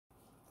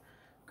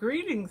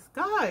Greetings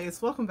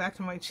guys, welcome back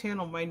to my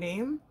channel. My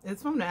name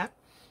is Monette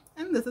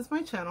and this is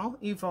my channel,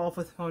 Evolve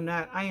with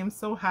Monette. I am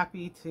so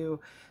happy to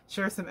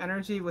share some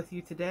energy with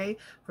you today.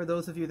 For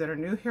those of you that are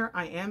new here,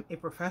 I am a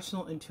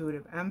professional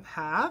intuitive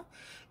empath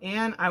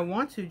and I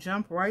want to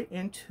jump right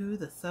into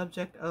the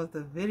subject of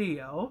the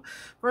video.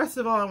 First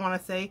of all, I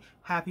want to say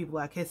happy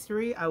Black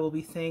History. I will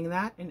be saying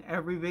that in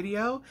every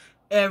video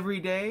every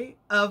day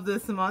of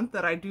this month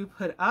that I do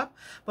put up.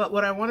 But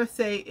what I want to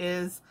say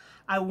is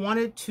I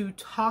wanted to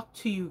talk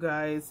to you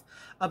guys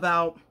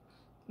about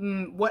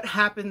what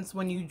happens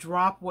when you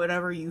drop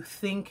whatever you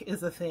think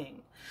is a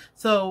thing.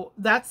 So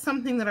that's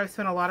something that I've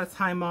spent a lot of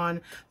time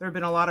on. There have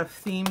been a lot of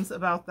themes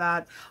about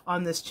that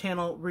on this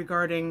channel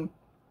regarding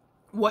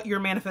what your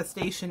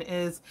manifestation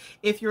is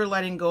if you're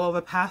letting go of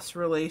a past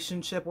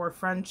relationship or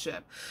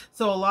friendship.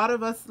 So a lot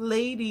of us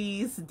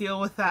ladies deal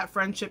with that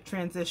friendship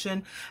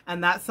transition,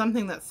 and that's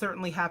something that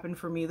certainly happened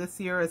for me this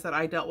year, is that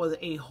I dealt with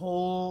a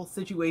whole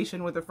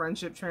situation with a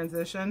friendship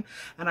transition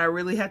and I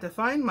really had to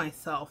find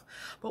myself.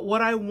 But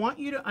what I want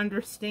you to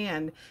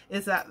understand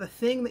is that the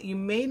thing that you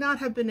may not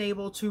have been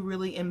able to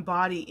really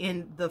embody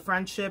in the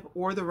friendship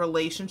or the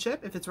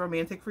relationship, if it's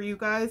romantic for you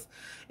guys,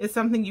 is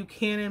something you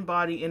can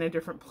embody in a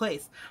different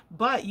place.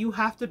 But you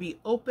have to be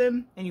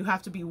open and you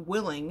have to be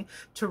willing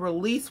to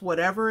release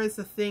whatever is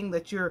the thing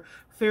that you're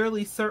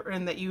fairly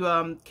certain that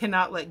you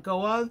cannot let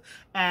go of,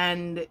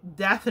 and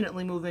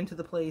definitely move into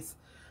the place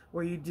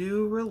where you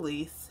do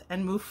release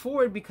and move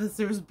forward, because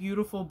there's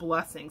beautiful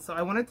blessings. So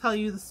I want to tell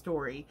you the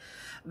story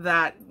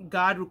that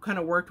God kind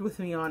of worked with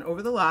me on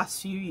over the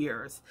last few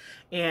years,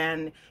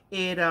 and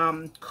it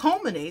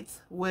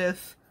culminates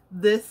with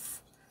this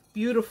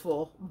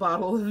beautiful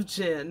bottle of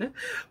gin.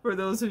 For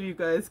those of you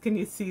guys, can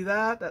you see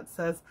that? That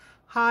says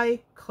High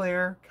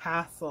Claire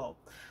Castle.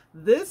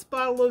 This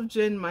bottle of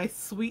gin, my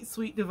sweet,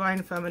 sweet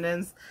divine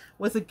feminines,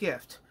 was a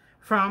gift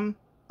from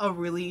a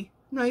really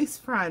nice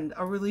friend,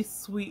 a really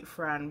sweet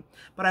friend.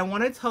 But I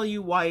want to tell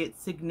you why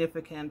it's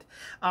significant.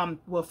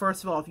 Well,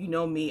 first of all, if you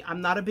know me, I'm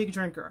not a big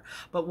drinker,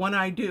 but when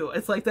I do,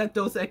 it's like that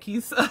Dos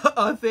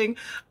Equis thing.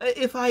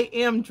 If I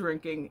am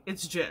drinking,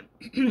 it's gin.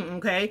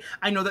 Okay,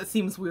 I know that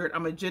seems weird.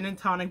 I'm a gin and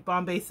tonic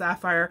Bombay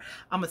Sapphire.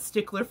 I'm a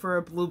stickler for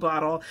a blue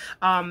bottle.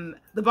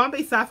 The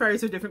Bombay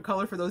Sapphires are a different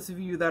color for those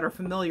of you that are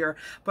familiar,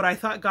 but I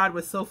thought God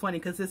was so funny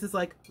because this is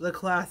like the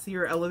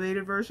classier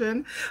elevated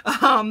version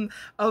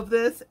of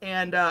this,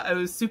 and I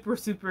was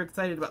super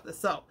excited about this.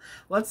 So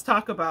let's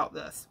talk about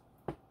this.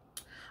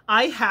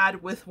 I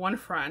had with one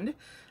friend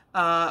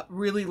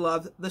really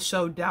loved the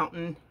show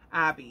Downton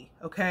Abbey,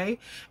 okay,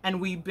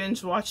 and we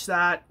binge watched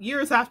that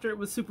years after it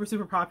was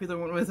super popular,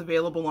 when it was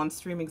available on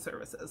streaming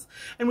services,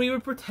 and we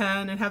would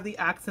pretend and have the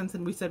accents,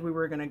 and we said we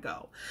were gonna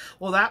go.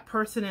 Well, that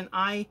person and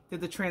I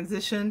did the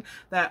transition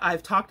that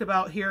I've talked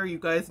about here. You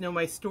guys know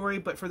my story,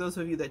 but for those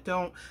of you that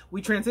don't,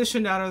 we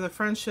transitioned out of the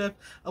friendship,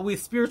 we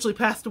spiritually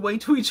passed away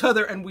to each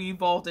other, and we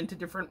evolved into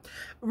different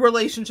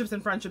relationships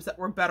and friendships that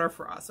were better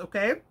for us,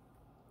 okay?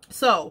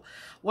 So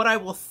what I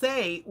will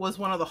say was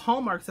one of the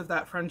hallmarks of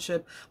that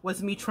friendship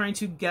was me trying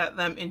to get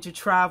them into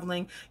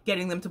traveling,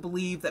 getting them to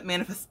believe that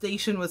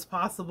manifestation was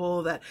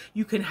possible, that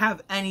you can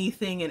have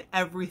anything and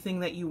everything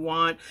that you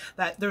want,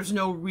 that there's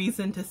no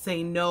reason to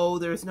say no,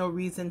 there's no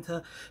reason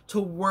to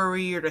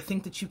worry or to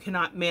think that you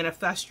cannot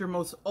manifest your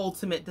most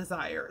ultimate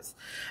desires.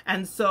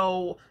 And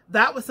so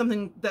that was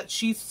something that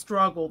she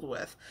struggled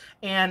with.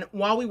 And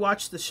while we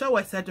watched the show,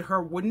 I said to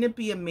her, wouldn't it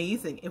be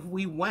amazing if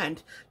we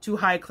went to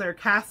High Claire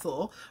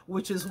Castle,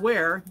 which is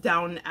where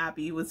Downton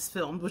Abbey was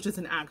filmed, which is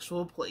an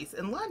actual place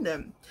in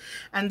London.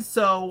 And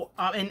so,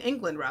 in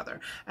England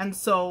rather. And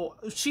so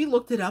she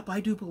looked it up,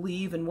 I do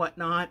believe, and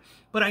whatnot,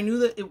 but I knew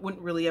that it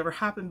wouldn't really ever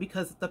happen,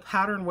 because the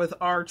pattern with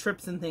our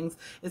trips and things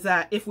is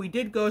that if we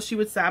did go, she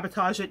would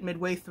sabotage it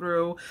midway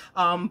through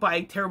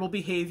by terrible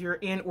behavior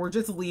or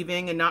just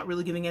leaving and not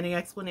really giving any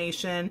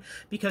explanation,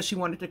 because she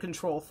wanted to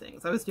control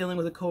things. I was dealing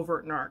with a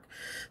covert narc.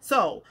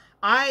 So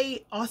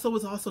I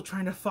was also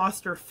trying to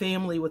foster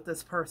family with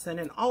this person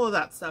and all of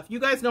that stuff. You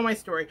guys know my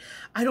story.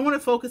 I don't want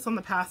to focus on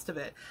the past of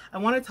it. I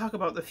want to talk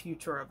about the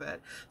future of it.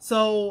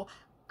 So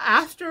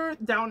after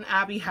Downton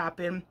Abbey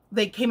happened,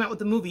 they came out with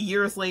the movie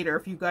years later.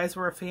 If you guys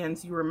were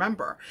fans, you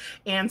remember.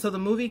 And so the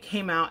movie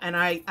came out,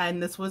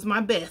 and this was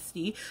my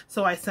bestie,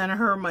 so I sent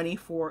her money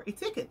for a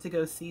ticket to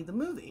go see the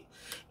movie.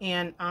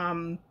 And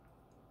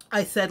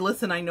I said,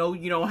 listen, I know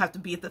you don't have to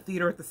be at the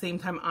theater at the same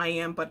time I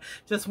am, but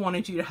just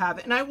wanted you to have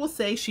it. And I will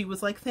say, she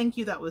was like, thank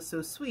you, that was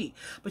so sweet.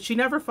 But she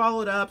never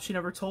followed up. She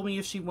never told me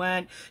if she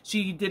went.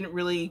 She didn't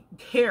really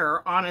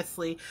care,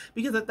 honestly,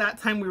 because at that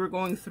time we were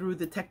going through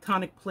the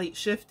tectonic plate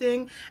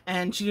shifting,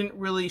 and she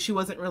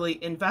wasn't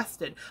really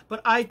invested.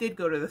 But I did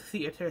go to the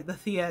theater,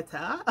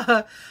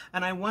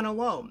 and I went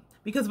alone.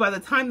 Because by the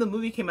time the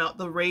movie came out,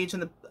 the rage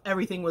and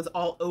everything was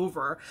all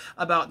over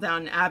about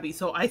Downton Abbey.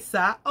 So I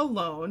sat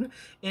alone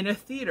in a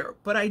theater,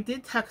 but I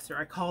did text her.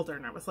 I called her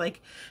and I was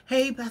like,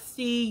 hey,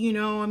 bestie, you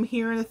know, I'm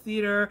here in the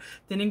theater.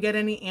 Didn't get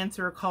any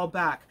answer or call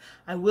back.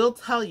 I will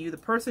tell you, the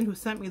person who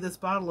sent me this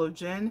bottle of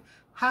gin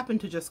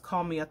happened to just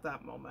call me at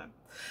that moment.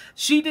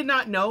 She did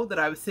not know that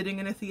I was sitting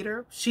in a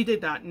theater. She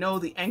did not know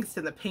the angst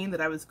and the pain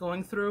that I was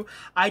going through.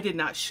 I did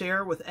not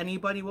share with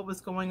anybody what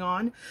was going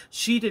on.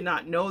 She did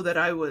not know that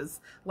I was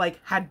like,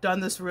 had done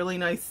this really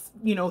nice,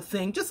 you know,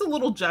 thing, just a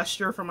little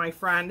gesture for my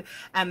friend,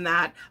 and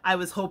that I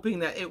was hoping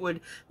that it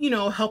would, you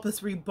know, help us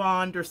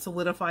rebond or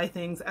solidify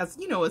things. As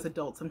you know, as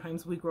adults,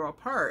 sometimes we grow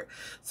apart.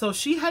 So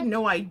she had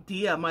no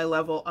idea my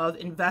level of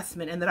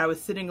investment, and that I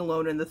was sitting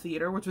alone in the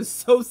theater, which was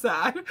so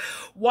sad,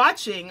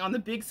 watching on the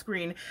big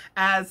screen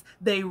as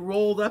they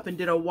rolled up and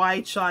did a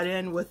wide shot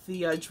in with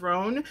the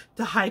drone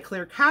to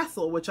Highclere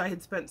Castle, which I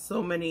had spent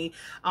so many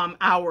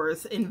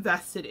hours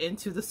invested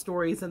into the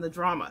stories and the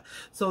drama.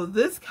 So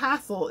this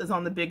castle is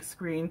on the big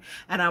screen,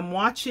 and I'm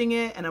watching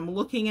it and I'm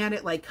looking at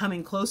it like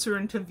coming closer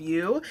into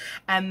view,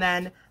 and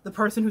then the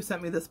person who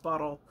sent me this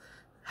bottle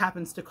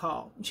happens to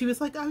call. She was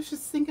like, I was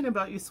just thinking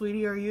about you,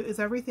 sweetie. Is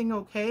everything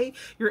okay?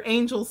 Your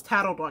angels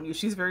tattled on you.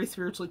 She's very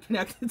spiritually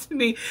connected to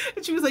me.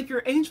 And she was like,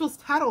 your angels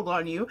tattled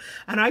on you.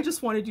 And I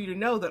just wanted you to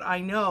know that I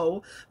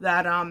know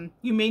that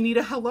you may need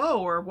a hello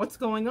or what's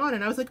going on.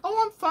 And I was like,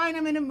 oh, I'm fine.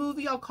 I'm in a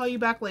movie. I'll call you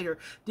back later.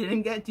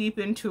 Didn't get deep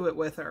into it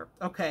with her.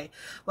 Okay,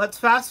 let's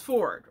fast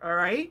forward. All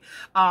right.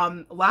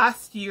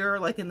 Last year,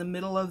 like in the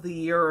middle of the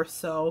year or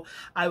so,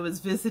 I was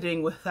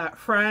visiting with that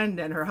friend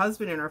and her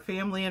husband and her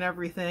family and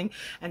everything.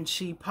 And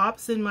she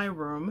pops in my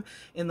room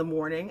in the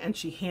morning and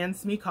she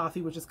hands me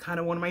coffee, which is kind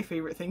of one of my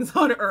favorite things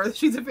on earth.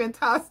 She's a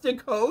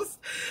fantastic host,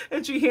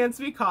 and she hands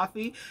me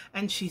coffee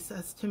and she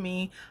says to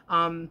me,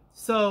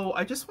 so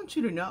I just want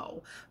you to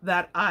know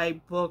that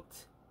I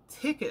booked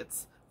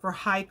tickets for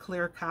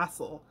Highclere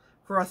Castle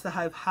for us to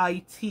have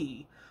high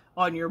tea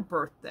on your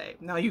birthday.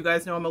 Now, you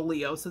guys know I'm a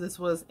Leo, so this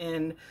was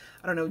in,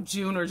 I don't know,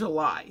 June or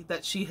July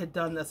that she had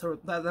done this, or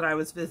that I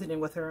was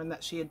visiting with her and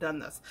that she had done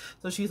this.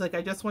 So she's like,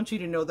 I just want you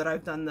to know that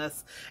I've done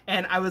this.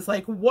 And I was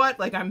like, what?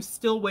 Like, I'm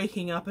still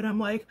waking up and I'm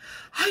like,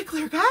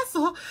 Highclere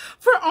Castle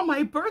for on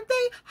my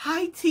birthday,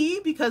 high tea,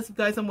 because you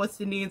guys, I'm West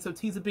Indian, so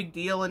tea's a big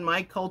deal in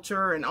my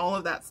culture and all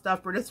of that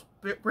stuff,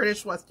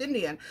 British West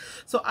Indian.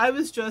 So I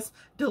was just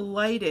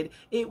delighted.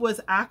 It was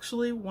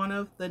actually one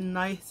of the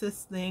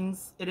nicest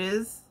things. It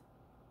is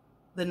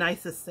the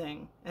nicest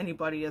thing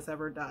anybody has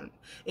ever done.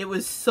 It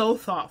was so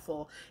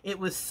thoughtful. It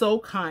was so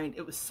kind.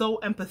 It was so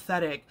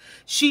empathetic.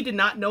 She did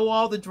not know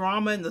all the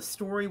drama and the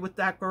story with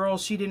that girl.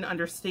 She didn't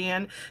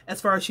understand.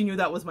 As far as she knew,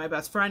 that was my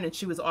best friend and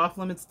she was off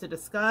limits to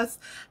discuss.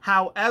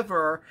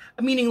 However,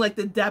 meaning like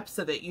the depths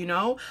of it, you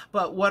know,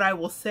 but what I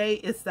will say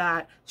is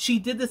that she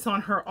did this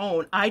on her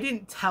own. I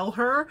didn't tell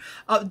her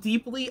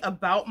deeply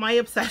about my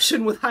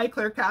obsession with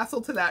Highclere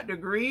Castle to that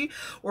degree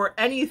or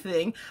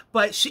anything,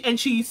 but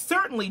she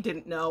certainly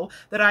didn't know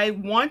that I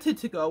wanted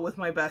to go with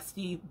my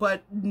bestie,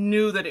 but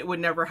knew that it would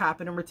never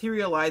happen or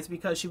materialize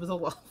because she was a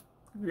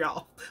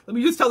y'all, let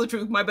me just tell the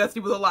truth. My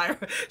bestie was a liar.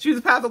 She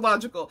was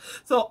pathological.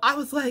 So I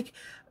was like,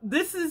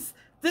 this is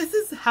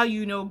how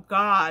you know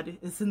God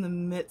is in the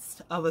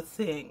midst of a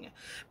thing,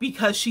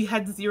 because she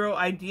had zero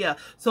idea.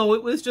 So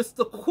it was just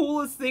the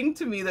coolest thing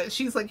to me that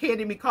she's like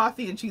handing me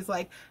coffee and she's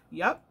like,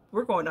 yep,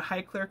 we're going to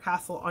Highclere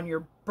Castle on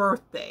your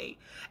birthday.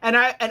 And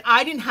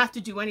I didn't have to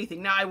do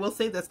anything. Now, I will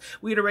say this.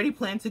 We had already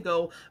planned to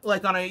go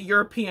like on a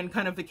European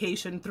kind of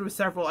vacation through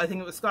several, I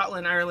think it was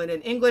Scotland, Ireland,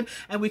 and England.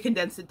 And we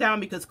condensed it down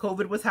because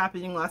COVID was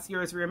happening last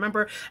year, as we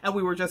remember. And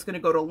we were just going to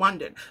go to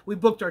London. We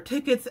booked our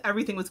tickets.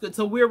 Everything was good.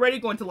 So we were already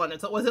going to London.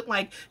 So it wasn't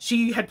like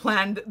she had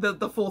planned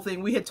the full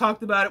thing. We had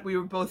talked about it. We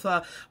were both,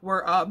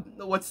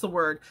 what's the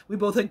word? We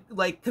both had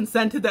like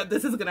consented that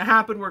this is going to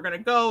happen. We're going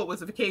to go. It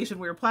was a vacation.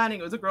 We were planning.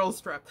 It was a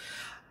girls' trip.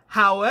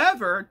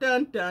 However,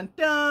 dun, dun,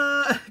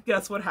 dun,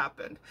 guess what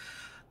happened?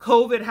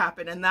 COVID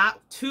happened, and that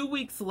 2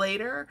 weeks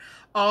later,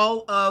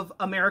 all of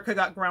America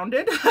got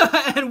grounded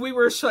and we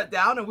were shut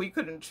down and we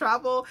couldn't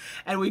travel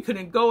and we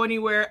couldn't go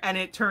anywhere, and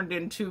it turned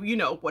into, you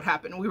know what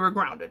happened. We were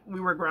grounded. We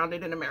were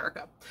grounded in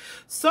America.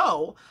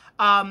 So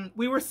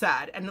we were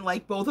sad, and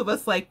like both of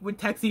us like would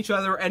text each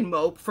other and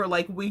mope for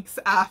like weeks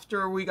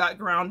after we got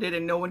grounded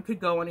and no one could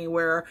go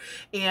anywhere,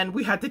 and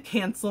we had to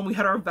cancel, and we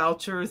had our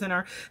vouchers and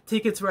our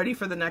tickets ready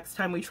for the next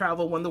time we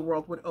travel when the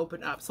world would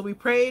open up. So we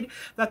prayed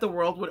that the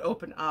world would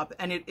open up,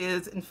 and it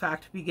is in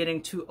fact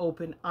beginning to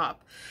open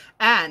up.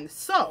 And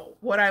so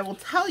what I will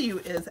tell you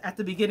is, at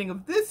the beginning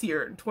of this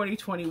year, in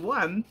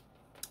 2021,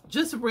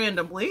 just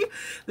randomly,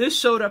 this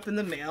showed up in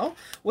the mail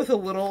with a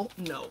little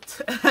note.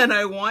 And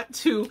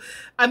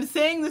I'm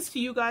saying this to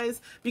you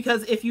guys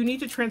because if you need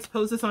to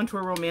transpose this onto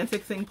a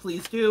romantic thing,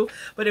 please do.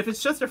 But if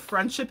it's just a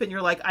friendship and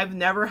you're like, I've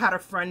never had a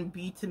friend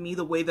be to me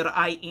the way that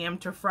I am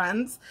to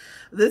friends,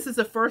 this is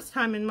the first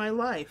time in my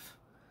life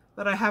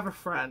that I have a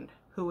friend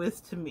who is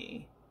to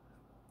me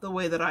the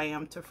way that I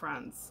am to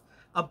friends.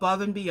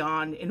 Above and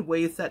beyond, in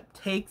ways that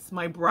takes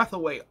my breath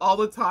away all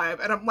the time.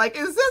 And I'm like,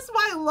 is this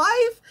my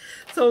life?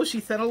 So she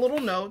sent a little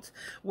note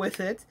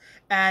with it,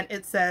 and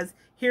it says,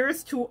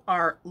 here's to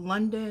our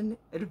London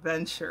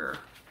adventure.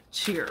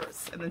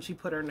 Cheers. And then she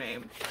put her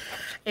name.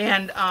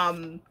 And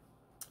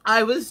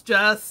I was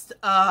just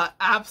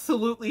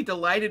absolutely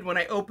delighted when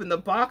I opened the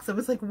box. I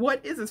was like,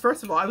 what is this?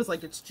 First of all, I was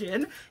like, it's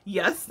gin.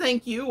 Yes,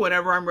 thank you,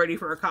 whenever I'm ready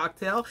for a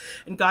cocktail.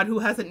 And God, who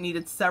hasn't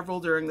needed several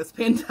during this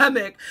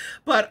pandemic?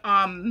 But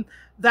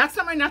that's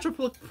not my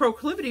natural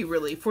proclivity,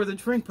 really, for the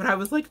drink. But I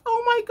was like,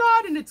 oh my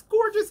God, and it's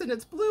gorgeous, and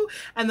it's blue.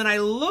 And then I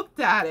looked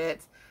at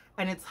it,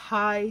 and it's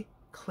High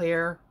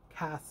Clare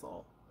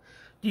Castle.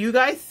 Do you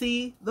guys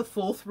see the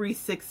full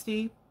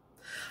 360?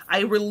 I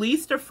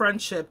released a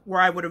friendship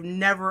where I would have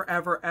never,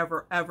 ever,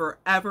 ever, ever,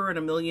 ever in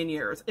a million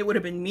years. It would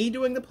have been me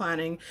doing the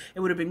planning.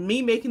 It would have been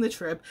me making the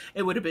trip.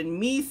 It would have been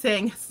me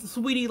saying,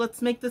 sweetie,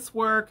 let's make this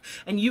work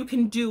and you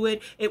can do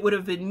it. It would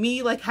have been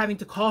me like having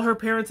to call her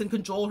parents and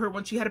cajole her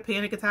when she had a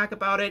panic attack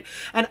about it.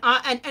 And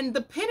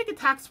the panic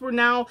attacks were,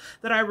 now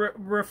that I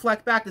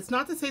reflect back, it's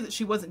not to say that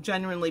she wasn't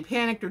genuinely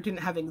panicked or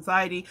didn't have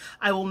anxiety.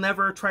 I will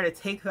never try to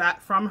take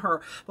that from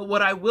her. But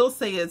what I will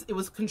say is it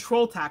was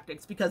control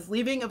tactics, because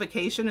leaving a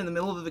vacation in the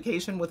middle of the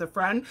vacation with a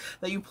friend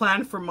that you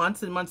planned for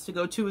months and months to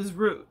go to is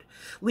rude.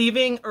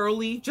 Leaving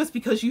early just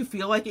because you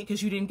feel like it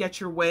because you didn't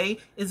get your way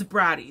is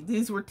bratty.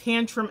 These were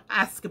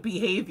tantrum-esque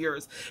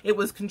behaviors. It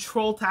was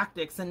control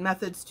tactics and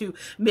methods to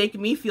make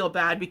me feel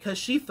bad because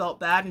she felt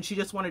bad and she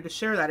just wanted to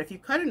share that. If you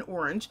cut an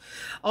orange,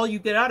 all you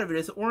get out of it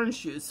is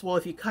orange juice. Well,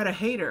 if you cut a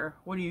hater,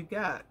 what do you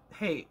get?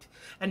 Hate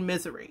and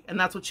misery. And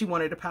that's what she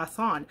wanted to pass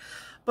on.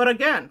 But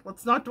again,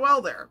 let's not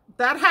dwell there.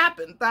 That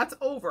happened. That's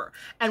over.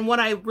 And when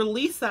I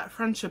released that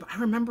friendship, I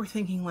remember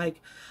thinking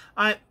like,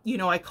 I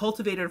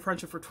cultivated a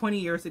friendship for 20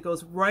 years. It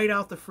goes right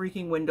out the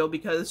freaking window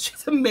because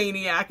she's a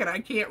maniac and I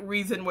can't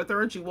reason with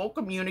her and she won't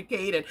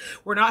communicate and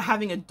we're not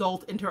having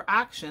adult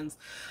interactions.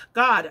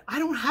 God, I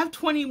don't have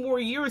 20 more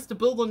years to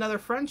build another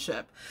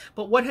friendship.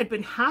 But what had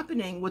been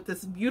happening with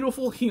this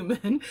beautiful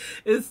human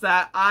is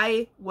that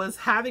I was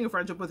having a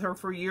friendship with her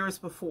for years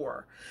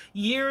before.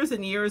 Years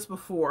and years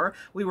before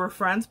we were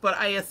friends, but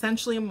I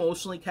essentially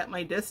emotionally kept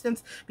my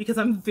distance because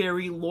I'm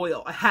very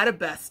loyal. I had a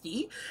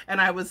bestie and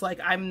I was like,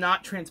 I'm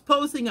not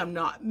transposing, I'm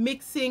not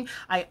mixing.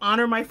 I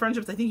honor my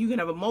friendships. I think you can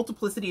have a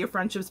multiplicity of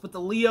friendships, but the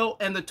Leo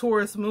and the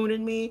Taurus moon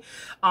in me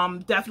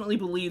definitely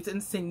believes in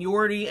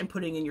seniority and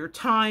putting in your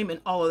time and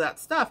all of that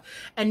stuff.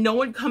 And no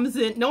one comes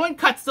in, no one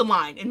cuts the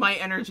line in my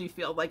energy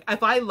field. Like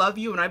if I love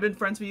you and I've been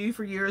friends with you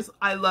for years,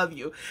 I love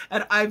you.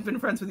 And I've been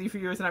friends with you for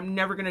years and I'm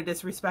never going to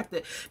disrespect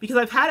it because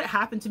I've had it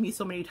happen to me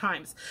so many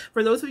times.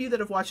 For those of you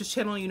that have watched this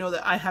channel, you know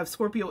that I have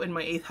Scorpio in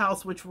my 8th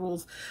house, which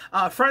rules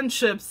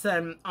friendships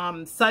and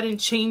sudden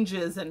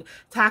changes and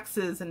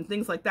taxes and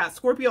things like that.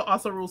 Scorpio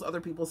also rules other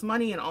people's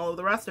money and all of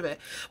the rest of it.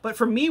 But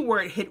for me,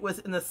 where it hit was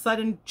in the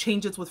sudden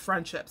changes with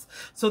friendships.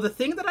 So the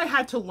thing that I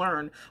had to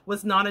learn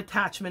was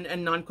non-attachment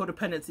and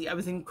non-codependency. I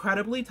was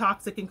incredibly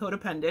toxic and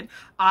codependent.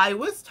 I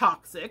was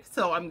toxic.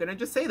 So I'm going to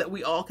just say that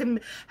we all can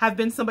have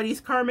been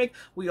somebody's karmic.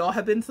 We all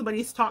have been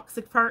somebody's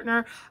toxic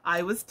partner.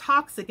 I was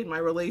toxic in my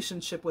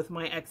relationship with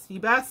my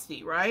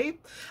ex-bestie, right?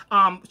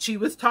 She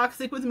was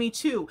toxic with me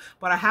too,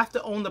 but I have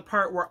to own the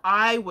part where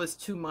I was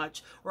too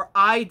much, or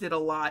I did a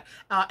lot.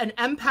 And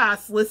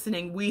empaths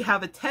listening, we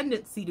have a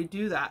tendency to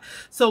do that.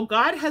 So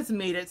God has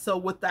made it so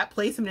with that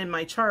placement in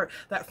my chart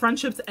that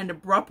friendships end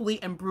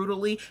abruptly and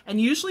brutally, and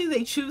usually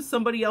they choose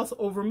somebody else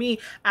over me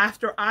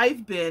after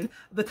I've been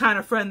the kind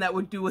of friend that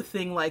would do a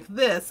thing like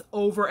this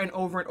over and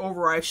over and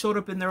over. I showed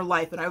up in their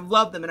life and I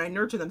love them and I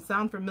nurture them.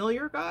 Sound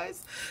familiar,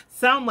 guys?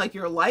 Sound like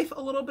your life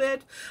a little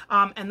bit?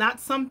 And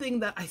that's something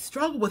that I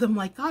struggle with. I'm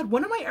like, God,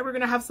 when am I ever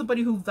going to have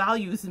somebody who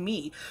values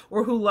me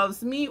or who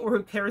loves me or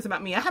who cares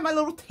about me? I have my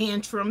little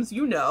tantrums,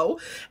 you know,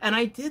 and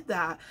I did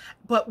that.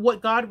 But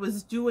what God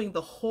was doing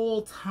the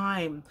whole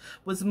time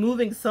was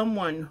moving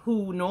someone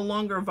who no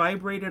longer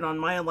vibrated on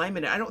my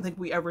alignment. I don't think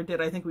we ever did.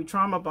 I think we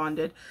trauma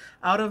bonded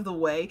out of the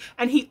way.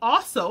 And he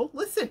also,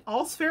 listen,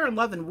 all's fair in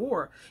love and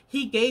war.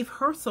 He gave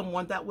her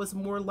someone that was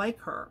more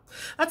like her.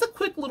 That's a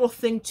quick little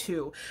thing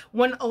too.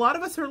 When a lot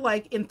of us are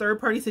like in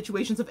third-party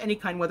situations of any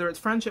kind, whether it's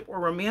friendship or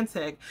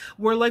romantic,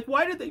 we're like,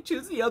 why did they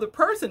choose the other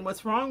person?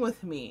 What's wrong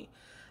with me?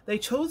 They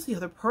chose the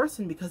other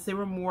person because they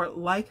were more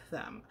like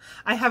them.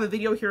 I have a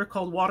video here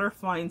called Water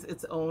Finds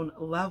Its Own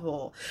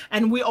Level.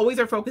 And we always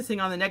are focusing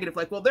on the negative,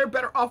 like, well, they're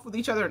better off with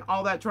each other and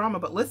all that drama.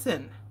 But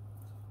listen,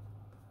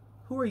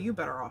 who are you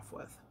better off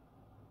with?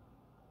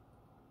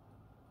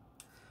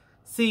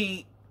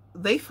 See,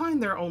 they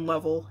find their own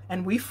level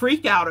and we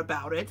freak out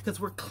about it because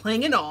we're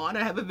clinging on.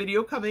 I have a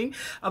video coming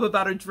up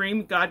about a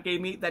dream God gave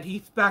me that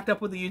he backed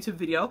up with a YouTube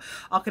video.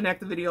 I'll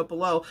connect the video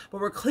below. But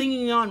we're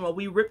clinging on while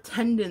we rip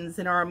tendons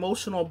in our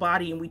emotional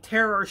body and we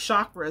tear our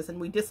chakras and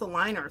we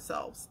disalign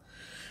ourselves.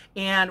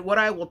 And what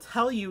I will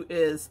tell you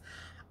is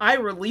I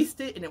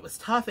released it and it was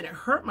tough and it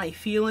hurt my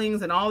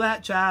feelings and all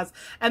that jazz.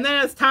 And then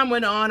as time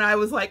went on, I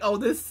was like, oh,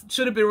 this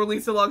should have been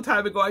released a long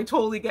time ago. I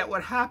totally get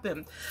what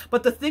happened.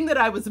 But the thing that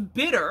I was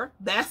bitter,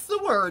 that's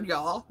the word,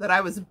 y'all, that I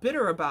was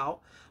bitter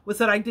about was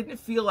that I didn't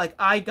feel like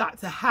I got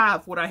to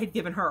have what I had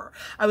given her.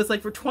 I was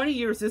like, for 20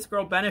 years, this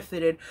girl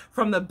benefited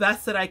from the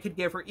best that I could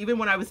give her. Even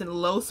when I was in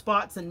low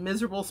spots and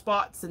miserable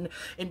spots and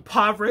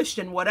impoverished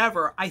and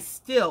whatever,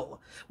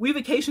 we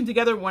vacationed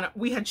together when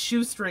we had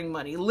shoestring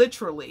money,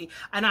 literally.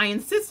 And I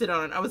insisted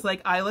on it. I was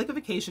like, I like a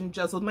vacation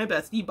just with my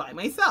bestie by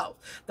myself.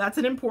 That's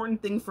an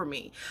important thing for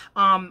me.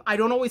 I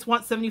don't always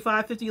want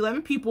 75, 50,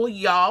 11 people.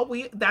 Y'all,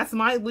 that's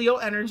my Leo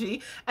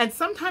energy. And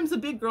sometimes a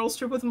big girls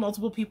trip with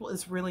multiple people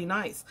is really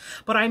nice.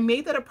 But I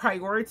made that a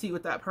priority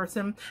with that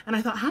person. And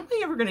I thought, how am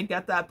I ever going to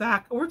get that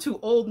back? We're too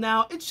old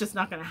now. It's just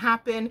not going to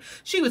happen.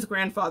 She was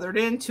grandfathered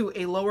into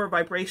a lower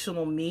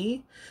vibrational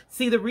me.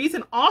 See, the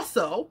reason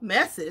also,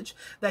 message,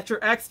 that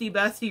your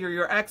ex-bestie or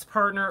your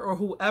ex-partner or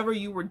whoever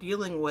you were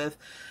dealing with,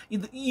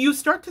 you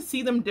start to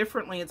see them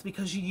differently. It's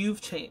because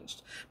you've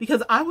changed.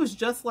 Because I was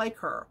just like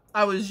her.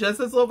 I was just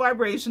as low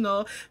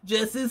vibrational,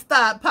 just as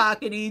thought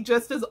pockety,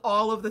 just as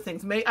all of the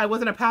things. I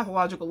wasn't a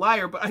pathological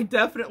liar, but I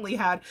definitely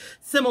had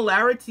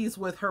similarities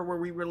with her where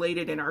we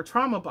related in our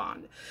trauma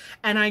bond.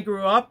 And I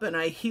grew up and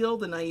I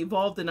healed and I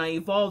evolved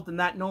and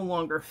that no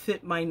longer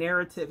fit my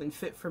narrative and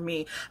fit for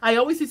me. I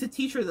always used to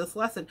teach her this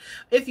lesson.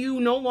 If you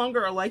no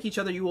longer are like each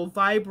other, you will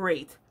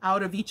vibrate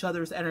out of each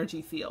other's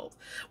energy field.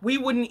 We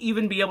wouldn't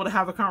even be able to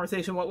have a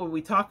conversation. What would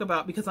we talk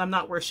about? Because I'm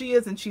not where she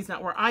is and she's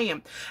not where I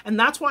am. And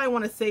that's why I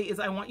want to say is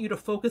I want you to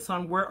focus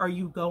on where are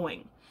you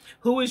going?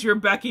 Who is your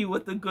Becky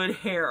with the good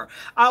hair?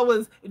 I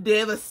was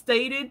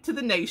devastated to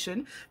the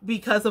nation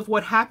because of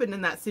what happened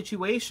in that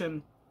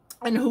situation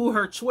and who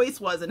her choice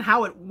was and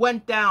how it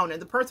went down,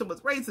 and the person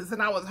was racist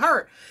and I was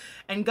hurt.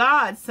 And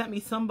God sent me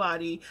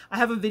somebody. I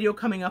have a video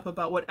coming up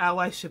about what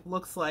allyship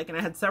looks like. And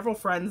I had several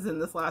friends in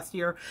this last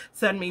year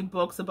send me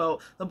books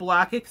about the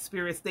Black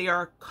experience. They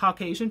are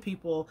Caucasian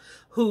people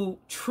who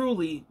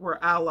truly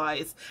were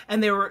allies.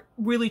 And they were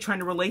really trying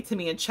to relate to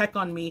me and check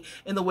on me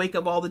in the wake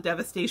of all the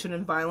devastation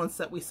and violence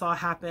that we saw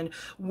happen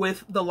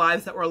with the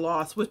lives that were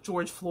lost, with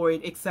George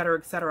Floyd, et cetera,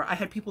 et cetera. I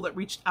had people that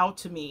reached out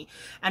to me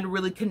and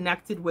really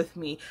connected with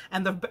me.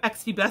 And the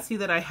ex-bestie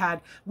that I had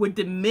would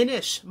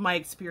diminish my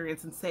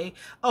experience and say,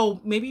 oh,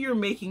 maybe you're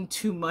making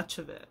too much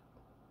of it.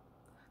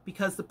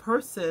 Because the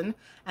person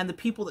and the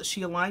people that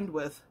she aligned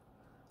with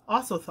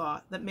also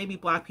thought that maybe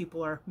Black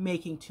people are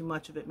making too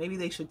much of it. Maybe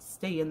they should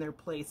stay in their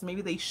place.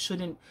 Maybe they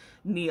shouldn't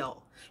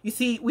kneel. You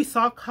see, we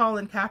saw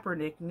Colin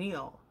Kaepernick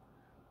kneel.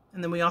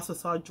 And then we also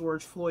saw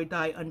George Floyd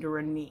die under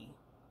a knee.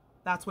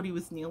 That's what he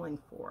was kneeling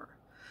for.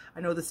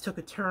 I know this took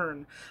a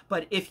turn,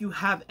 but if you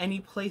have any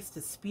place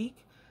to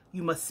speak,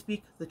 you must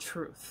speak the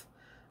truth.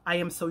 I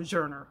am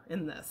sojourner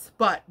in this.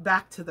 But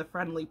back to the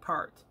friendly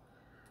part.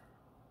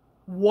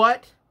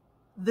 What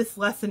this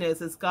lesson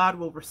is God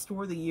will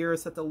restore the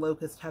years that the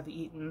locusts have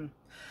eaten.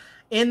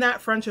 In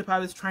that friendship, I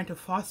was trying to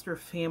foster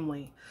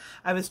family.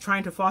 I was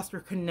trying to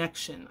foster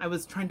connection. I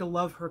was trying to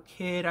love her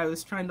kid. I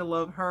was trying to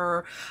love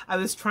her. I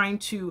was trying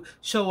to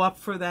show up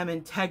for them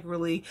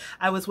integrally.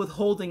 I was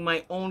withholding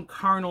my own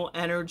carnal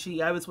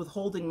energy. I was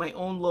withholding my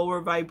own lower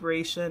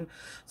vibration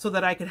so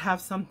that I could have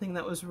something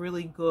that was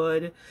really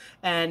good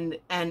and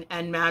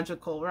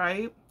magical,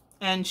 right?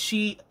 And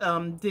she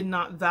did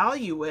not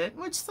value it,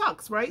 which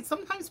sucks, right?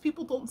 Sometimes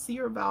people don't see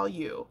your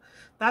value.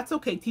 That's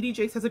okay. TD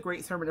Jakes has a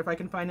great sermon, if I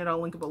can find it,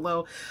 I'll link it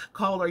below,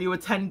 called, Are You a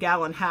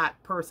 10-Gallon Hat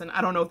Person? I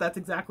don't know if that's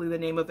exactly the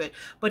name of it,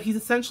 but he's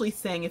essentially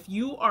saying, if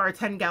you are a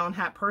 10-gallon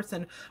hat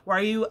person, why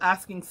are you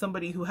asking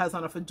somebody who has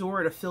on a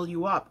fedora to fill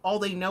you up? All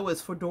they know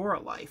is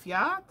fedora life,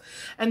 yeah?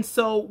 And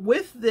so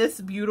with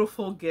this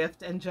beautiful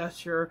gift and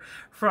gesture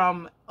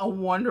from a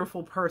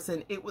wonderful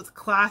person, it was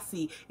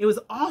classy. It was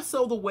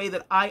also the way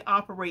that I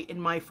operate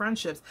in my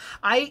friendships.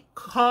 I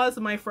cause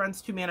my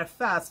friends to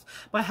manifest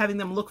by having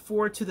them look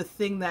forward to the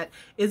thing that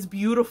is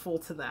beautiful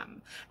to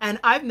them. And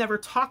I've never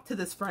talked to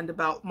this friend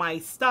about my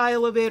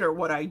style of it or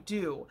what I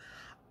do,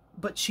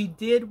 but she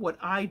did what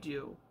I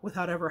do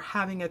without ever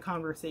having a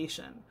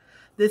conversation.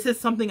 This is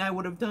something I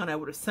would have done. I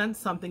would have sent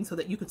something so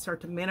that you could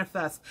start to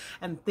manifest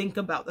and think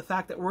about the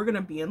fact that we're going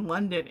to be in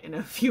London in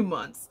a few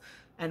months,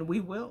 and we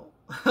will.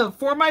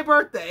 For my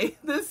birthday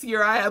this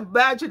year. I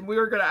imagined we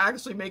were going to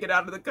actually make it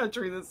out of the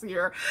country this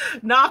year.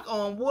 Knock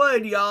on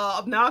wood,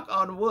 y'all. Knock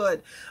on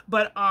wood.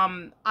 But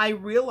I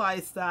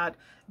realized that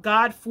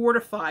God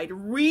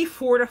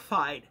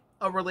refortified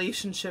a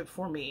relationship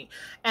for me,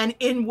 and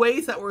in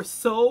ways that were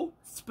so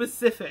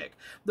specific.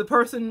 The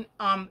person,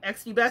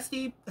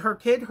 ex-bestie, her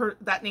kid,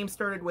 that name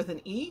started with an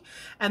E,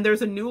 and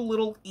there's a new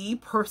little E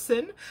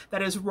person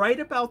that is right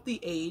about the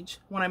age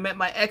when I met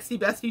my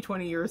ex-bestie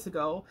 20 years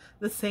ago,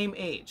 the same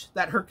age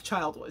that her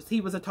child was.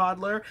 He was a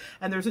toddler,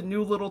 and there's a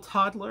new little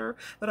toddler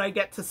that I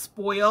get to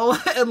spoil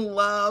and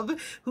love,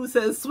 who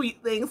says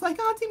sweet things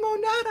like, Auntie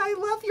Monette, I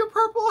love your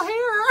purple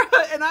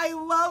hair, and I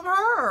love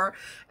her.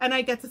 And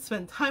I get to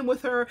spend time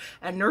with her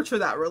and nurture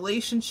that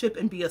relationship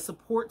and be a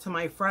support to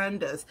my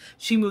friend as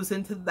she moves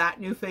into that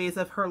new phase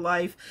of her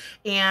life.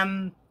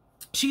 And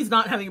she's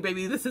not having a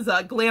baby. This is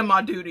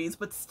grandma duties,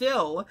 but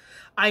still,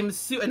 I'm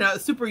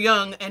super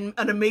young and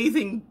an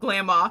amazing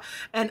grandma.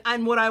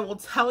 And what I will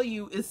tell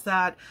you is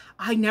that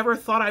I never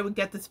thought I would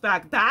get this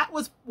back. That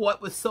was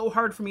what was so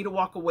hard for me to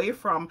walk away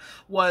from,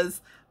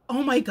 was,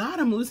 oh my God,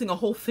 I'm losing a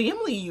whole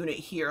family unit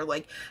here.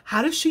 Like,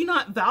 how does she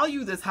not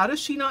value this? How does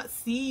she not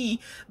see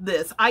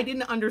this? I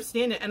didn't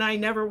understand it, and I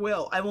never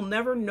will. I will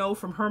never know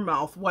from her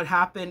mouth what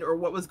happened or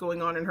what was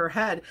going on in her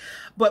head.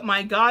 But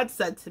my God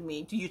said to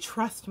me, do you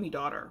trust me,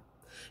 daughter?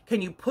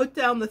 Can you put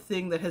down the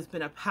thing that has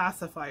been a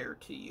pacifier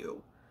to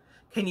you?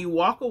 Can you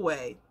walk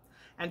away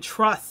and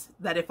trust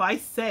that if I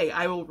say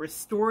I will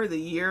restore the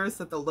years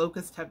that the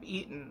locusts have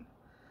eaten,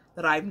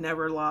 that I've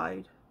never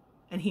lied?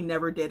 And he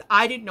never did.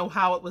 I didn't know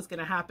how it was going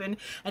to happen.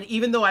 And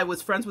even though I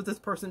was friends with this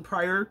person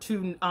prior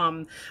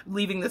to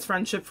leaving this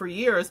friendship for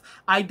years,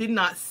 I did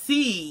not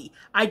see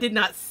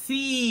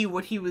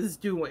what he was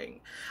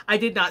doing. I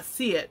did not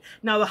see it.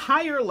 Now, the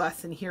higher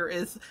lesson here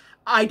is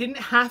I didn't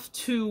have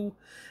to,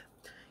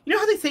 you know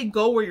how they say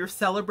go where you're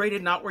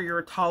celebrated, not where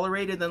you're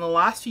tolerated? In the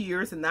last few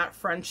years in that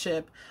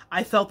friendship,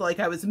 I felt like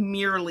I was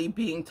merely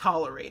being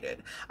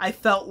tolerated. I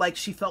felt like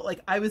she felt like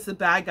I was the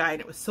bad guy, and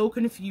it was so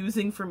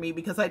confusing for me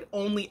because I'd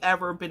only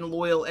ever been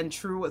loyal and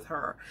true with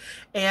her.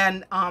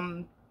 And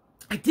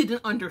I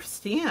didn't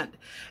understand.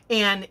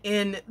 And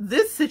in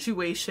this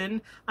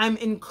situation, I'm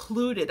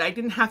included. I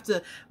didn't have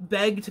to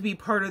beg to be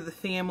part of the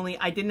family.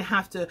 I didn't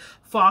have to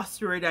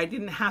foster it. I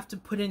didn't have to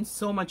put in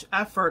so much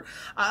effort.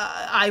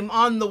 I'm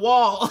on the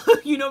wall.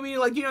 You know what I mean?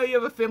 Like, you know, you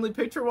have a family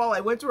picture wall.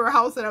 I went to her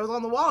house and I was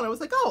on the wall and I was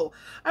like, oh,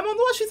 I'm on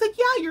the wall. She's like,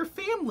 yeah, you're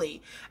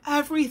family.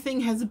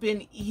 Everything has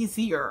been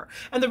easier.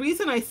 And the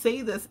reason I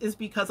say this is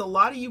because a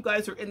lot of you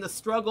guys are in the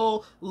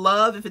struggle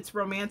love, if it's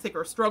romantic,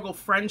 or struggle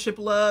friendship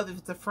love, if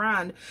it's a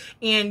friend.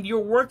 And you're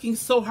working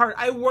so hard.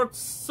 I worked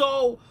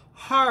so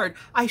hard.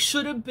 I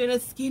should have been a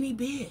skinny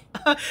bitch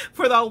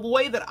for the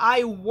way that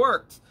I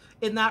worked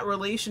in that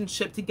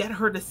relationship to get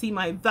her to see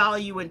my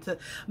value and to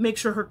make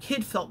sure her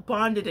kid felt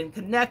bonded and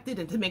connected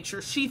and to make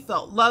sure she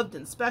felt loved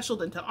and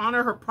special and to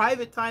honor her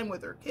private time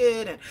with her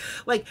kid. And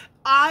like,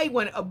 I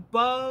went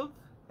above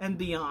and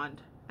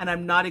beyond, and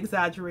I'm not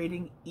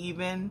exaggerating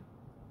even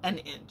an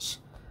inch.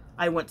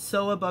 I went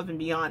so above and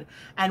beyond.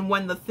 And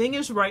when the thing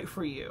is right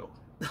for you,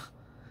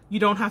 you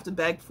don't have to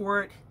beg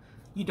for it.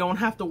 You don't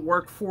have to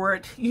work for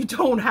it. You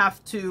don't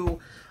have to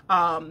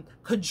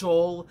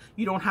cajole.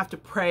 You don't have to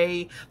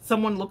pray.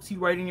 Someone looks you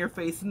right in your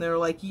face and they're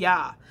like,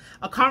 yeah.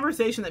 A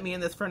conversation that me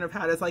and this friend have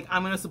had is like,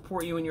 I'm going to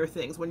support you in your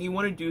things. When you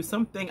want to do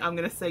something, I'm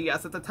going to say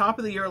yes. At the top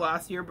of the year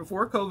last year,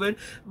 before COVID,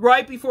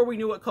 right before we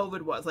knew what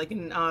COVID was, like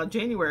in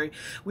January,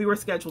 we were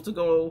scheduled to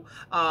go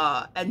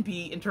and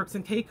be in Turks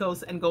and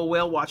Caicos and go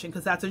whale watching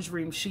because that's a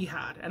dream she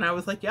had. And I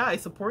was like, yeah, I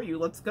support you.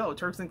 Let's go.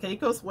 Turks and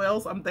Caicos,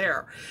 whales, I'm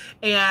there.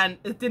 And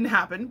it didn't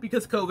happen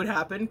because COVID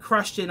happened,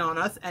 crushed in on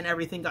us, and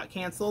everything got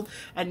canceled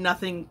and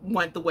nothing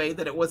went the way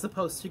that it was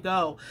supposed to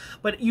go.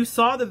 But you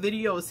saw the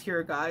videos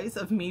here, guys,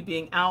 of me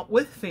being out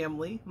with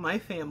family, my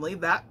family,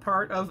 that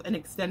part of an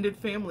extended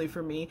family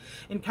for me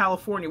in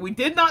California. We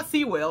did not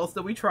see whales,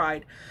 though we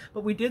tried,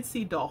 but we did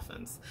see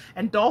dolphins.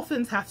 And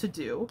dolphins have to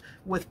do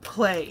with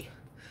play.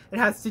 It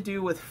has to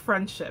do with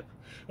friendship.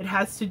 It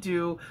has to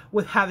do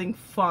with having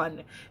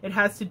fun. It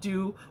has to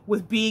do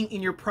with being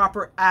in your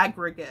proper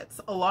aggregates.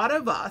 A lot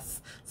of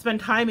us spend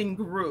time in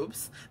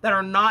groups that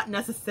are not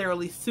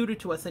necessarily suited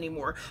to us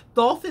anymore.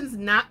 Dolphins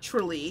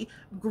naturally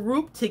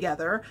group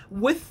together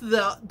with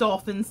the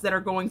dolphins that are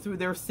going through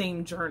their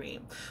same journey.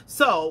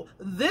 So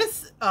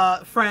this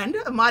friend,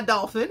 my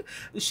dolphin,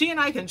 she and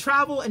I can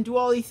travel and do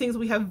all these things.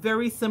 We have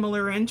very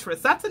similar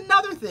interests. That's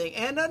another thing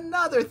and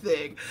another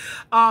thing.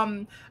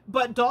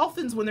 But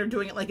dolphins, when they're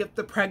doing it, like if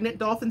the pregnant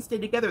dolphins stay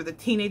together, the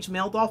teenage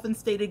male dolphins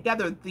stay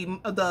together,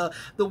 the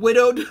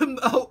widowed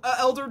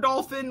elder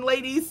dolphin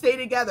ladies stay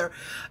together.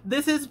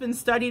 This has been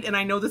studied, and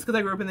I know this because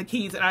I grew up in the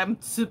Keys, and I'm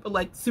super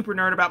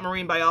nerd about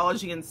marine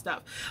biology and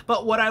stuff.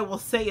 But what I will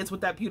say is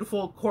with that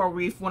beautiful coral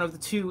reef, one of the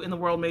two in the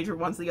world, major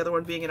ones, the other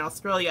one being in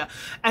Australia.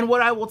 And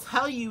what I will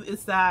tell you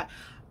is that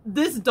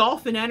this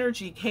dolphin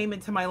energy came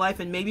into my life,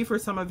 and maybe for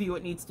some of you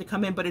it needs to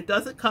come in, but it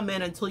doesn't come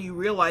in until you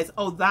realize,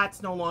 oh,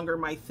 that's no longer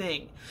my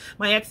thing.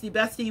 My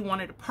ex-bestie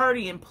wanted to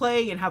party and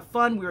play and have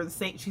fun. We were the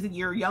same, she's a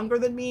year younger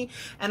than me,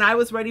 and I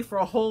was ready for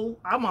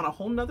I'm on a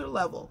whole nother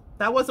level.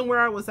 That wasn't where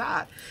I was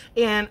at.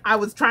 And I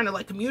was trying to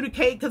like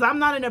communicate because I'm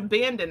not an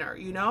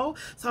abandoner, you know?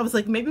 So I was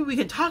like, maybe we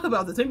can talk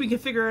about this. Maybe we can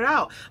figure it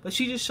out. But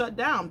she just shut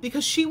down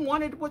because she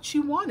wanted what she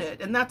wanted,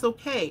 and that's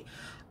okay.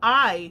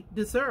 I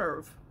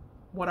deserve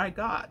what I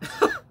got.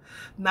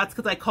 And that's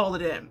because I called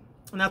it in.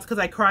 And that's because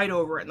I cried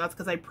over it. And that's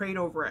because I prayed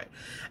over it.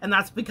 And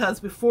that's because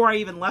before I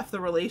even left the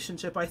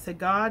relationship, I said,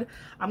 God,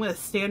 I'm going to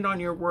stand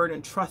on your word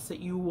and trust that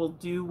you will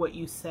do what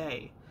you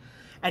say.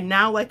 And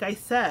now, like I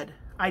said,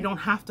 I don't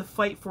have to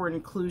fight for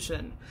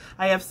inclusion.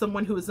 I have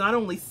someone who is not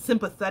only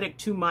sympathetic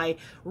to my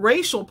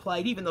racial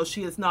plight, even though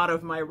she is not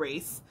of my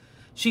race,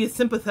 she is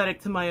sympathetic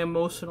to my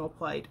emotional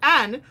plight.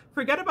 And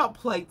forget about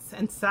plights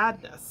and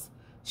sadness.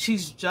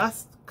 She's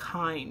just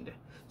kind.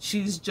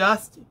 She's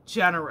just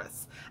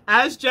generous.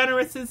 As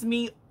generous as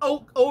me,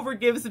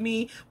 overgives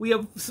me. We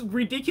have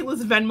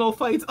ridiculous Venmo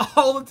fights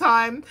all the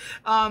time.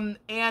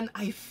 And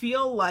I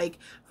feel like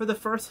for the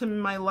first time in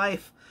my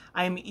life,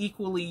 I am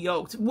equally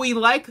yoked. We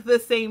like the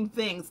same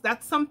things.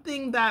 That's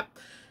something that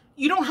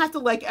you don't have to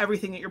like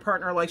everything that your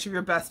partner likes or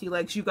your bestie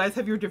likes. You guys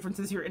have your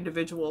differences, your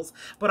individuals.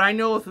 But I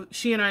know if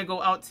she and I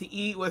go out to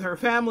eat with her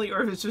family,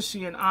 or if it's just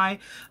she and I,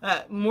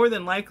 more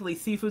than likely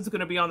seafood's going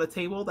to be on the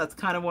table. That's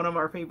kind of one of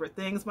our favorite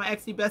things. My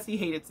bestie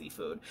hated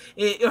seafood.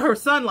 Her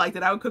son liked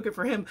it. I would cook it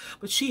for him,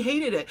 but she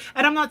hated it.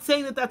 And I'm not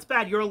saying that that's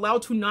bad. You're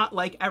allowed to not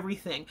like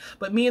everything.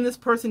 But me and this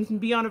person can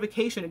be on a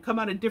vacation and come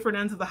out at different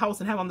ends of the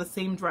house and have on the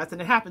same dress. And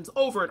it happens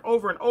over and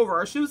over and over.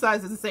 Our shoe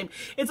size is the same.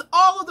 It's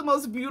all of the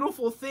most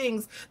beautiful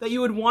things that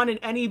you would want in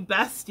any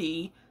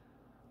bestie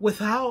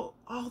without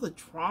all the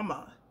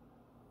drama.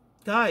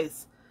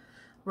 Guys,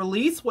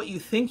 release what you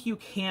think you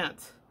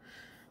can't,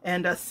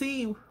 and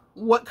see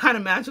what kind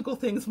of magical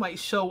things might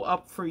show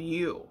up for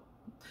you.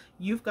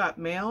 You've got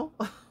male.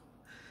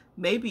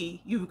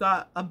 Maybe you've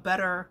got a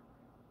better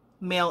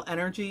male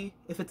energy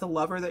if it's a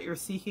lover that you're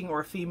seeking,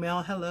 or a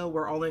female. Hello,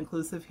 we're all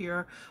inclusive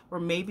here. Or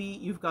maybe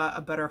you've got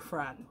a better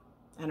friend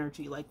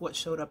energy, like what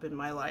showed up in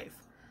my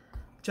life.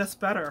 Just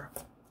better.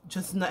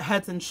 Just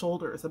heads and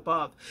shoulders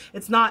above.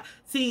 It's not,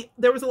 see,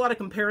 there was a lot of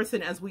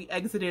comparison as we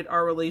exited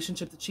our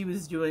relationship that she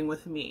was doing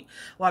with me.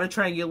 A lot of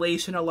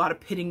triangulation, a lot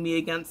of pitting me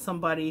against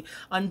somebody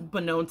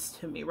unbeknownst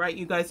to me, right?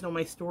 You guys know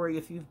my story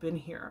if you've been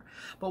here.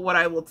 But what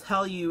I will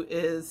tell you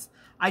is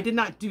I did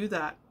not do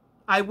that.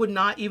 I would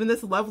not, even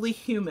this lovely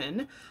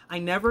human, I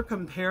never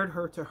compared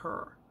her to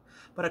her.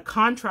 But a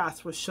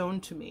contrast was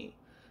shown to me.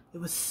 It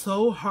was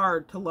so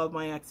hard to love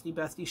my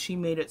bestie. She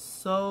made it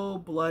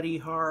so bloody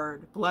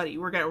hard. Bloody.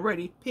 We're getting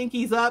ready.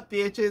 Pinkies up,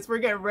 bitches. We're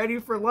getting ready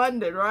for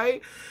London,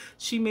 right?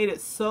 She made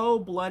it so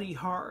bloody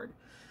hard.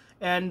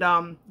 And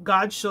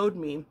God showed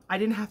me I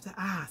didn't have to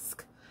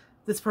ask.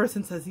 This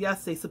person says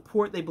yes. They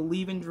support. They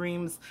believe in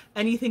dreams.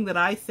 Anything that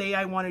I say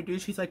I want to do,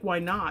 she's like, why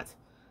not?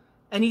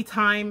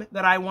 Anytime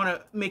that I want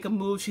to make a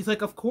move, she's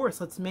like, of course,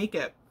 let's make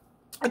it.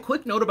 A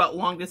quick note about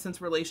long distance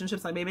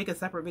relationships. I may make a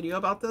separate video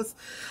about this.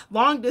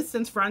 Long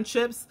distance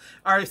friendships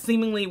are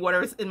seemingly what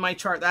is in my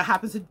chart that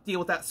happens to deal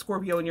with that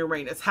Scorpio and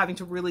Uranus, having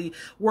to really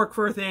work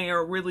for a thing,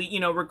 or really, you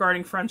know,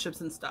 regarding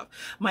friendships and stuff.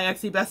 My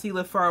bestie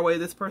lived far away.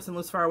 This person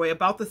lives far away,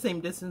 about the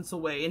same distance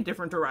away in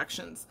different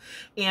directions.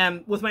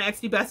 And with my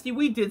bestie,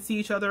 we did see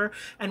each other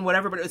and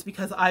whatever, but it was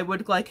because I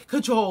would like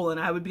cajole and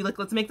I would be like,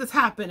 let's make this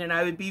happen. And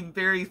I would be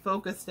very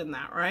focused in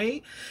that,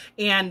 right?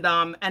 And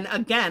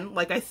again,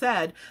 like I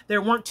said,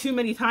 there weren't too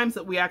many times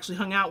that we actually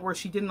hung out where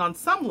she didn't on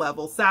some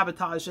level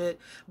sabotage it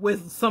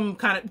with some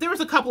kind of, there was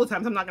a couple of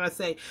times, I'm not going to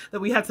say that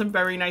we had some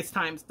very nice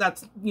times.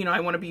 That's, you know, I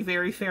want to be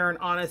very fair and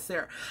honest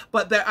there.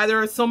 But there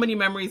are so many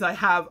memories I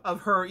have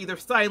of her either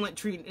silent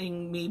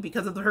treating me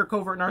because of her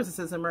covert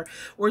narcissism,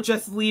 or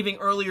just leaving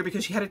earlier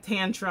because she had a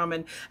tantrum.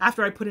 And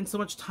after I put in so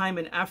much time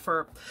and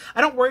effort, I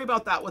don't worry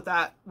about that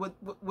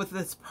with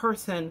this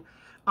person.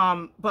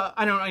 But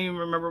I don't even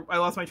remember. I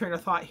lost my train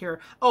of thought here.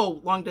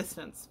 Oh, long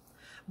distance.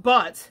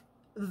 But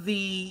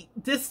the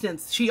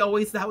distance,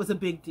 that was a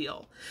big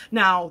deal.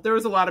 Now, there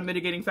was a lot of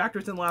mitigating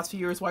factors in the last few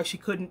years why she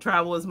couldn't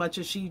travel as much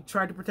as she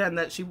tried to pretend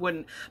that she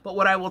wouldn't. But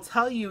what I will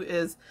tell you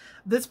is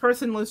this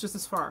person lives just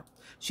as far.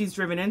 She's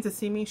driven in to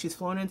see me. She's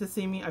flown in to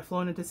see me. I've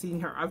flown in to see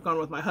her. I've gone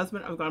with my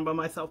husband. I've gone by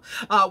myself.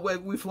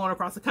 We've flown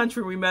across the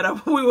country. We met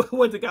up. We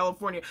went to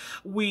California.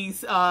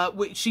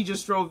 She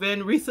just drove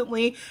in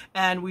recently,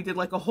 and we did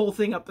like a whole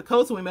thing up the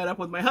coast. We met up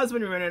with my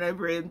husband. We went at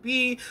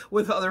Airbnb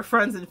with other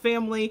friends and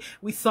family.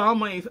 We saw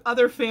my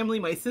other family,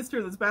 my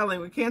sister that's battling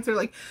with cancer.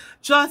 Like,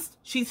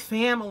 she's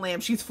family.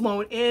 She's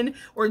flown in,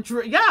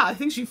 yeah, I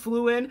think she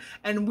flew in,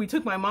 and we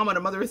took my mom on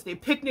a Mother's Day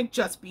picnic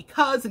just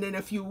because. And in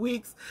a few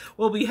weeks,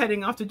 we'll be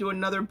heading off to do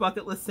another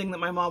bucket list thing that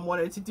my mom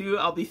wanted to do.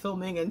 I'll be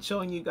filming and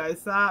showing you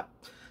guys that.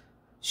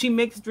 She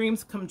makes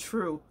dreams come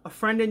true. A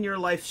friend in your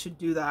life should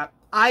do that.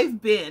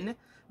 I've been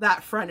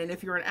that friend, and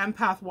if you're an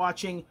empath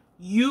watching,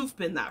 you've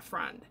been that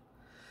friend.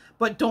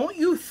 But don't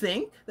you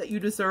think that you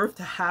deserve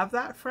to have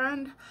that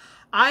friend?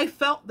 I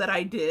felt that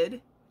I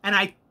did, and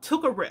I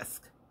took a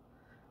risk,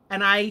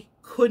 and I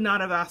could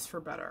not have asked for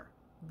better.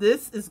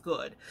 This is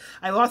good.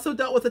 I also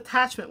dealt with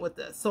attachment with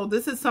this. So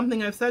this is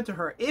something I've said to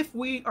her. If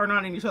we are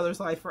not in each other's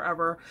life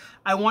forever,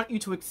 I want you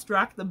to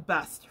extract the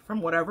best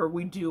from whatever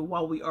we do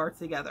while we are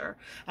together.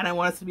 And I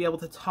want us to be able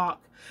to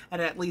talk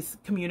and at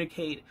least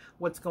communicate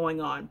what's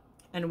going on.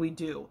 And we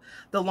do.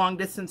 The long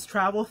distance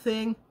travel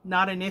thing,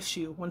 not an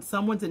issue. When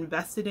someone's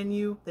invested in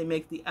you, they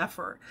make the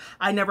effort.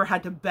 I never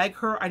had to beg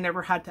her. I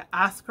never had to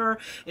ask her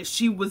if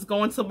she was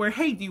going somewhere.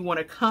 Hey, do you want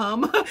to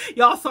come?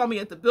 Y'all saw me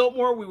at the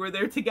Biltmore. We were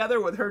there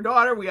together with her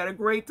daughter. We had a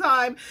great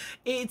time.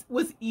 It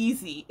was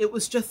easy. It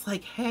was just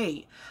like,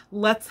 hey,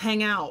 let's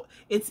hang out.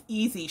 It's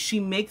easy. She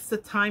makes the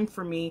time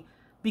for me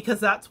because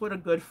that's what a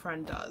good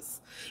friend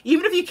does.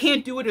 Even if you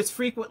can't do it as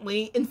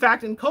frequently. In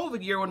fact, in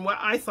COVID year, when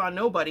I saw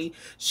nobody,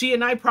 she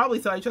and I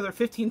probably saw each other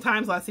 15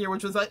 times last year,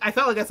 which was like, I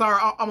felt like I saw her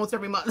almost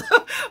every month.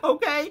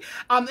 Okay.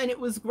 And it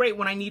was great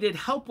when I needed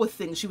help with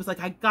things. She was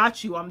like, I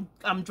got you.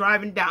 I'm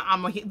driving down.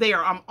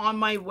 I'm on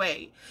my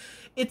way.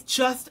 It's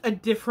just a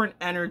different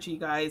energy,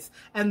 guys.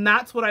 And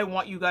that's what I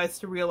want you guys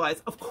to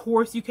realize. Of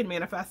course you can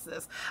manifest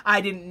this.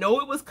 I didn't know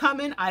it was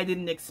coming. I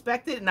didn't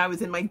expect it. And I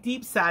was in my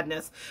deep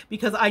sadness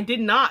because I did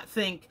not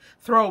think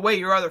throw away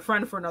your other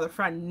friend for another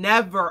friend.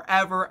 Never,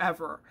 ever,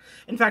 ever.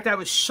 In fact, I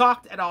was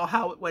shocked at all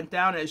how it went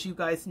down, as you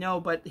guys know.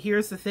 But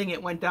here's the thing.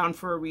 It went down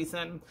for a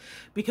reason,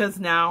 because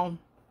now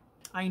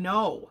I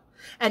know.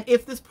 And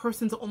if this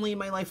person's only in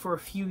my life for a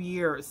few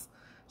years,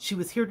 she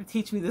was here to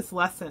teach me this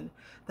lesson,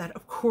 that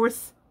of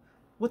course,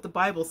 what the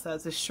Bible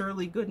says is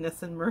surely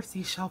goodness and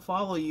mercy shall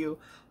follow you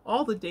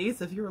all the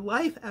days of your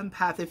life,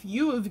 empath. If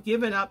you have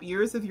given up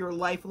years of your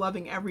life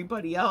loving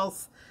everybody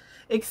else,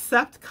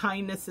 accept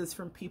kindnesses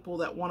from people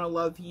that want to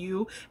love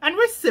you and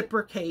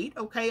reciprocate.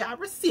 Okay, I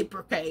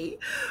reciprocate.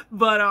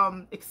 But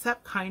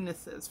accept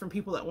kindnesses from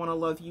people that want to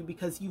love you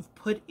because you've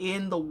put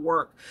in the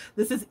work.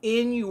 This is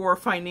in your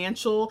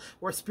financial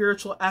or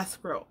spiritual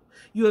escrow.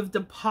 You have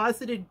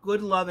deposited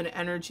good love and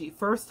energy.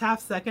 First half,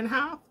 second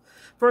half.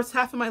 First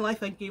half of my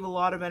life, I gave a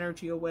lot of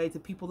energy away to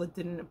people that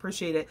didn't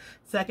appreciate it.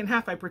 Second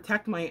half, I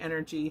protect my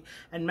energy,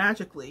 and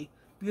magically,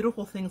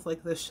 beautiful things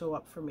like this show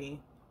up for me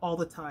all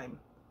the time.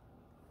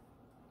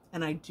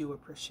 And I do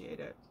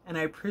appreciate it. And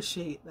I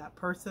appreciate that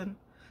person,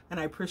 and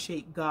I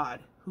appreciate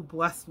God who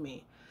blessed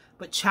me,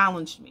 but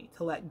challenged me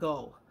to let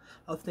go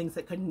of things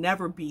that could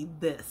never be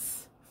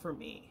this for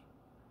me,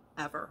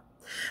 ever.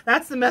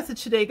 That's the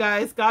message today,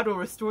 guys. God will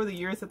restore the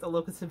years that the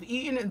locusts have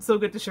eaten. And so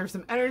good to share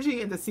some energy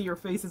and to see your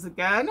faces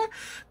again.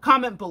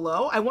 Comment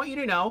below. I want you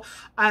to know,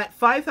 at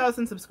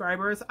 5,000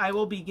 subscribers, I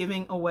will be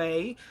giving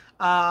away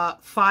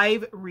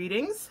 5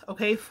 readings.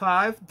 Okay,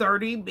 5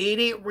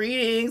 30-minute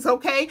readings.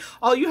 Okay,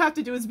 all you have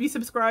to do is be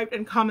subscribed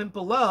and comment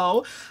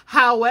below.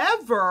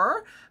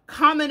 However,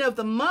 comment of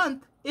the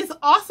month is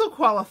also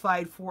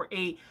qualified for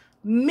a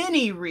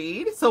mini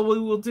read. So we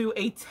will do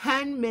a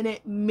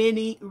 10-minute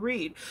mini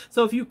read.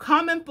 So if you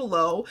comment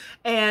below,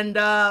 and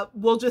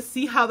we'll just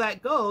see how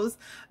that goes.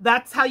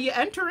 That's how you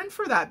enter in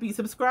for that. Be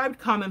subscribed,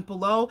 comment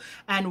below,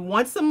 and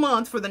once a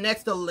month for the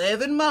next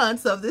 11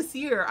 months of this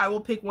year, I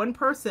will pick one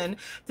person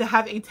to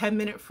have a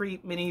 10-minute free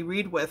mini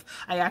read with.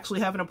 I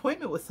actually have an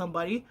appointment with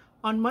somebody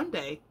on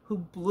Monday who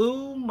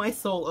blew my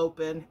soul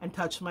open and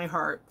touched my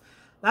heart.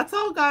 That's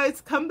all,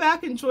 guys. Come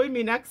back and join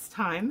me next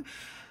time,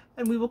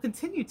 and we will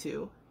continue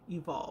to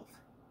evolve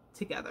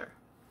together.